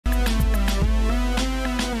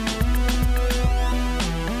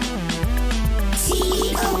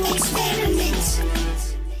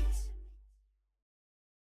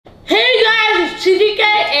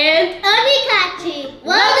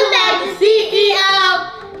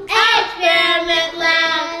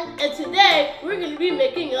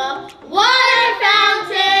the water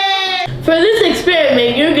fountain! For this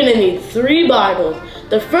experiment, you're gonna need 3 bottles.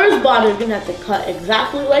 The first bottle you're gonna have to cut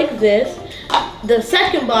exactly like this. The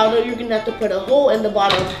second bottle, you're gonna have to put a hole in the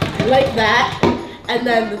bottom like that. And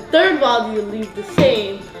then the third bottle, you leave the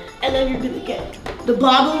same. And then you're gonna get the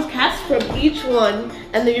bottles caps from each one.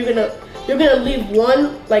 And then you're gonna leave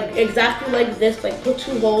one like exactly like this, like put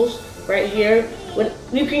 2 holes right here.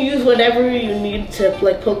 You can use whatever you need to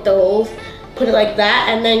like poke the holes. Put it like that,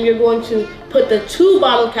 and then you're going to put the 2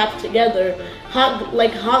 bottle caps together, hot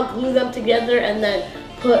glue them together, and then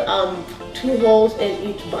put 2 holes in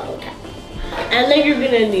each bottle cap. And then you're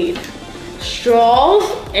gonna need straws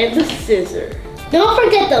and the scissors. Don't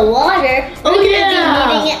forget the water. Oh, We're yeah.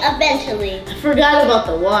 gonna be needing it eventually. I forgot about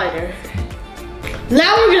the water.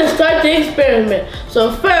 Now we're gonna start the experiment.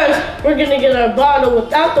 So first, we're gonna get our bottle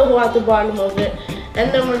without the hole at the bottom of it. And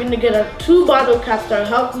then we're gonna get our 2 bottle caps that are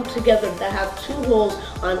hot glued together that have 2 holes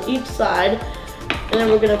on each side. And then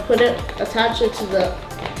we're gonna attach it to the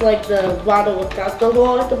bottle without the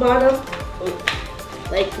hole at the bottom,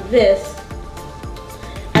 like this.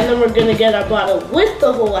 And then we're gonna get our bottle with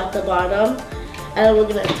the hole at the bottom, and then we're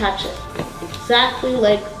gonna attach it exactly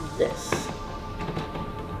like this.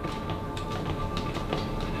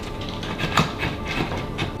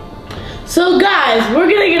 So guys, we're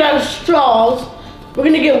gonna get our straws. We're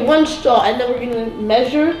gonna get 1 straw, and then we're gonna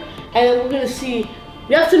measure, and then we're gonna see.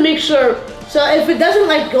 We have to make sure, so if it doesn't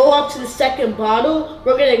like go up to the second bottle,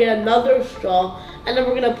 we're gonna get another straw, and then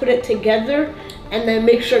we're gonna put it together, and then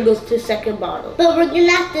make sure it goes to the second bottle. But we're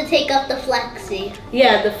gonna have to take up the flexi.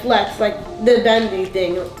 Yeah, the flex, like the bendy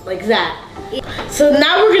thing, like that. So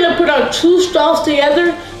now we're gonna put our 2 straws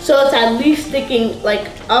together, so it's at least sticking like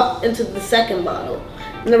up into the second bottle.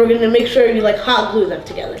 And then we're gonna make sure you like hot glue them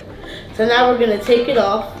together. So now we're gonna take it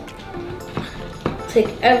off. Take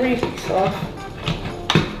every piece off.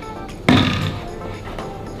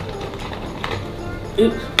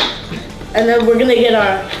 Oops. And then we're gonna get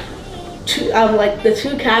our 2, like the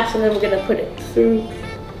 2 caps, and then we're gonna put it through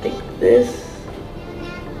like this.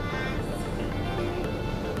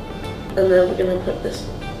 And then we're gonna put this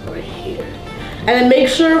right here. And then make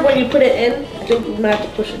sure when you put it in, I think you might have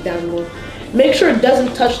to push it down more. Make sure it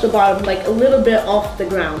doesn't touch the bottom, like a little bit off the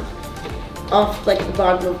ground. Off like the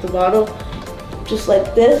bottom of the bottle, just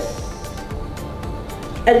like this.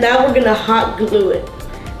 And now we're gonna hot glue it.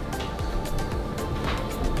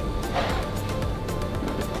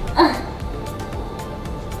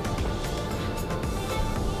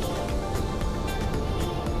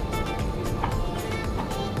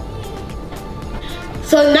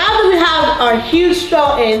 So now that we have our huge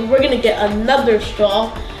straw in, we're gonna get another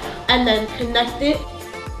straw and then connect it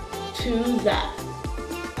to that.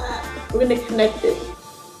 We're gonna connect it.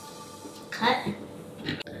 Cut.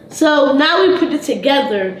 So now we put it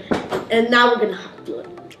together, and now we're gonna hot glue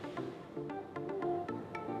it.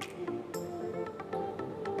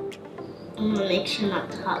 I'm gonna make sure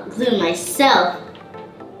not to hot glue myself.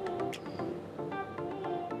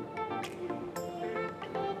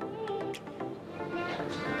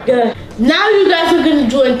 Good. Now you guys are gonna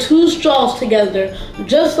join 2 straws together,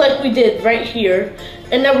 just like we did right here,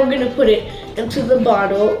 and then we're gonna put it into the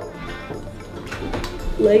bottle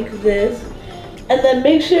like this, and then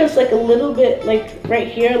make sure it's like a little bit like right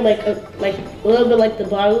here, like a little bit like the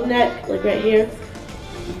bottleneck, like right here.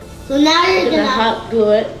 So now you're gonna hot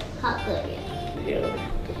glue it. Hot glue it. Yeah.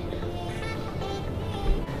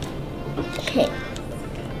 Okay.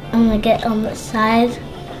 I'm gonna get on the side.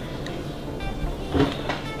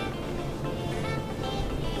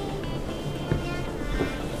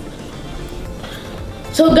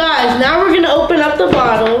 So guys, now we're gonna open up the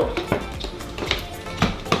bottle,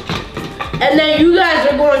 and then you guys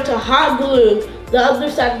are going to hot glue the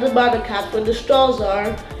other side of the bottle cap where the straws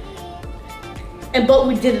are, but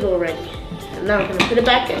we did it already. And now we're gonna put it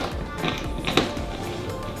back in.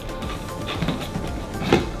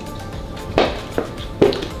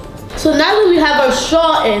 So now that we have our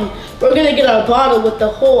straw in, we're gonna get our bottle with the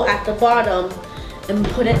hole at the bottom and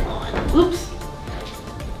put it on. Oops.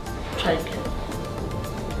 Try again.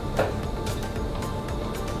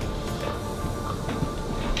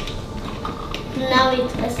 Now we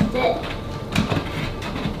twist it.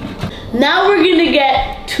 Now we're gonna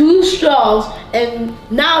get 2 straws, and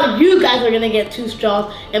now you guys are gonna get 2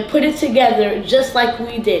 straws and put it together just like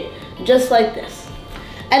we did, just like this.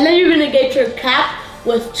 And then you're gonna get your cap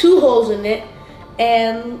with 2 holes in it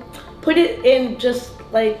and put it in just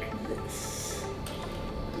like this.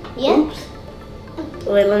 Yeah. Oops.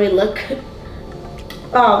 Wait, let me look.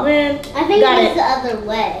 Oh man. I think it's the other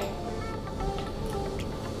way.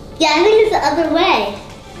 Yeah, I think it's the other way.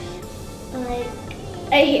 Like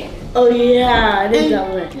Right here. Oh yeah, I did that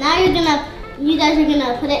one. Now you guys are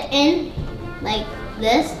gonna put it in like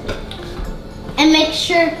this, and make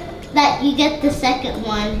sure that you get the second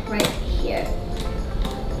one right here.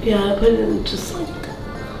 Yeah, I put it in just like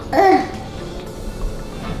that.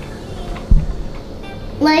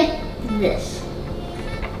 Like this.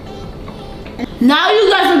 Now you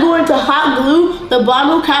guys are going to hot glue the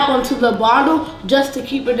bottle cap onto the bottle just to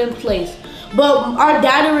keep it in place. But our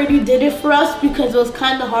dad already did it for us because it was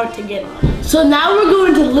kind of hard to get on. So now we're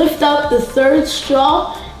going to lift up the third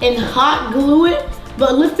straw and hot glue it,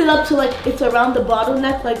 but lift it up to like it's around the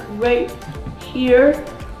bottleneck, like right here.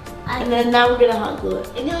 And then now we're gonna hot glue it.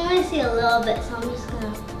 I can only see a little bit, so I'm just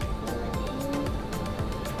gonna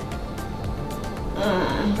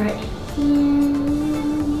right here.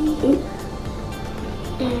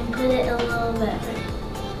 And put it a little bit right.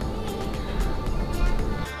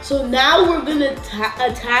 So now we're gonna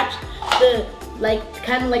attach the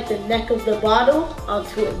kind of like the neck of the bottle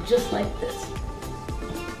onto it, just like this.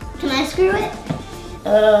 Can I screw it?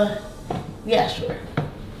 Yeah, sure.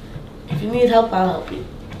 If you need help, I'll help you.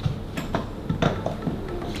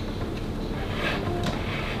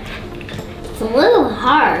 It's a little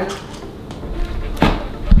hard.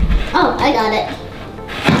 Oh, I got it.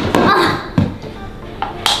 Ah.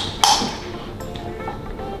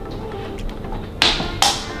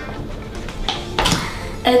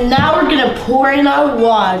 And now we're gonna pour in our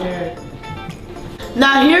water.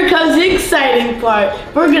 Now here comes the exciting part.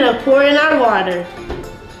 We're gonna pour in our water.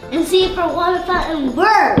 And see if our water fountain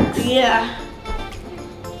works. Yeah.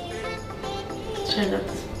 Try not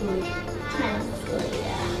to spill it.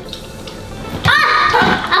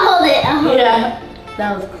 Ah! I'll hold it. Yeah,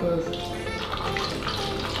 that was close.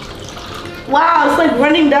 Wow, it's like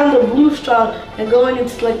running down the blue straw and going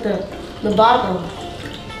into like the bottom.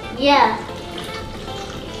 Yeah.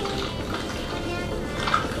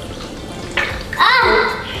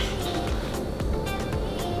 Ah!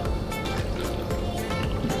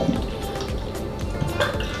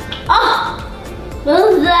 Oh! What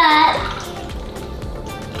was that?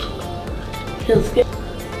 Feels good.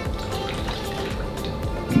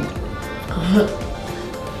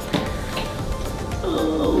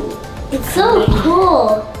 Oh, It's so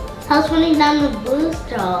cool. How it's running down the blue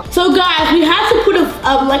straw. so guys, we have to put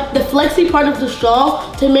like the flexi part of the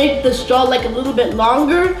straw to make the straw like a little bit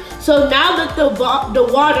longer. So now that the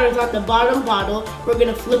water is on the bottom bottle, we're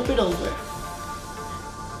gonna flip it over.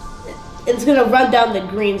 It's gonna run down the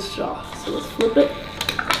green straw. So let's flip it.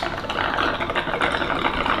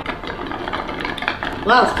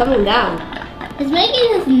 Wow, it's coming down. It's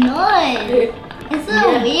making this noise. It's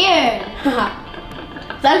so weird.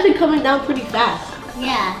 It's actually coming down pretty fast.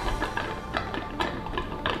 Yeah.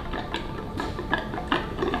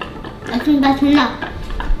 I think that's enough.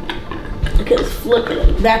 Okay, let's flip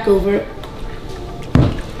it back over.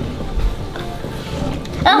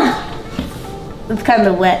 Oh! It's kind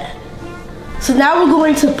of wet. So now we're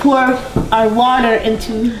going to pour our water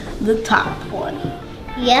into the top one.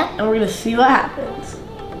 Yeah. And we're gonna see what happens.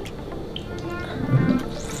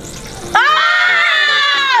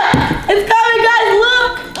 Ah! It's coming, guys,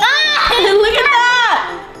 look! Ah! Look at that!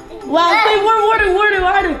 Wow, say more water.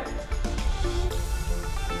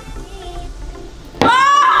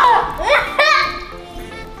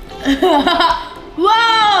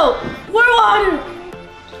 Wow! More water!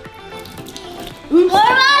 Oops.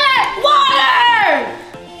 More water! Water!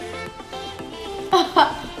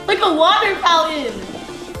 Like a water fountain.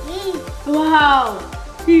 Wow.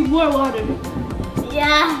 Need more water.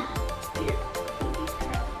 Yeah.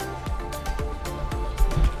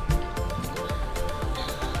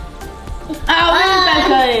 Ow, when is that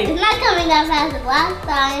coming? It's not coming that fast as last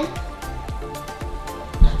time.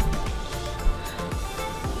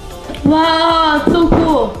 Wow, it's so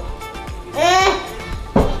cool.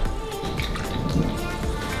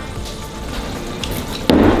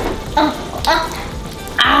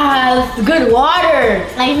 Ah, that's good water.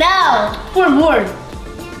 I know. Pour more.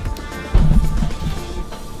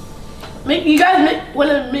 You guys want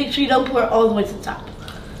to make sure you don't pour all the way to the top.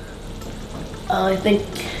 I think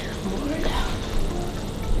more down.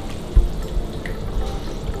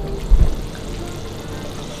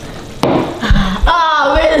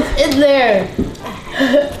 Ah, man, it's in there.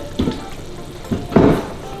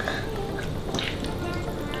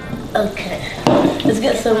 Okay, let's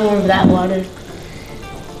get some more of that water.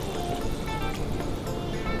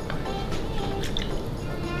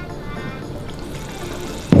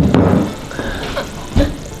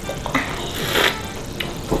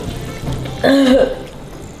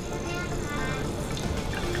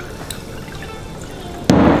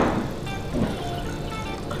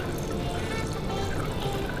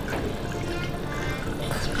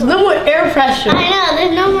 air pressure. I know,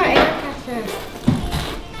 there's no more air pressure.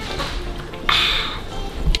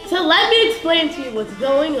 So let me explain to you what's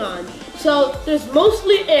going on. So there's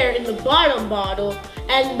mostly air in the bottom bottle,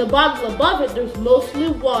 and in the bottle above it, there's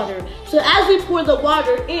mostly water. So as we pour the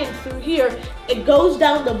water in through here, it goes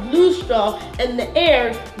down the blue straw, and the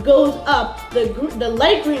air goes up the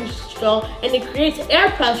light green straw, and it creates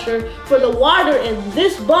air pressure for the water in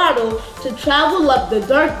this bottle to travel up the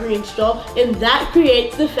dark green straw, and that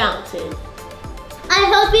creates the fountain. I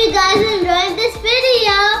hope you guys enjoyed this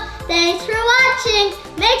video. Thanks for watching.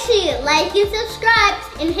 Make sure you like and subscribe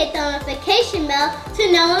and hit the notification bell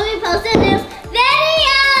to know when we post a new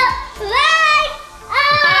video. Bye!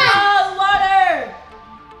 Oh, water!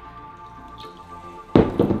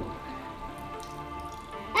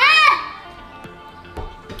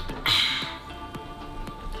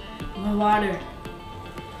 My water.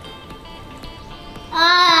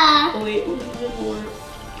 Oh, wait,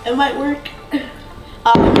 it might work.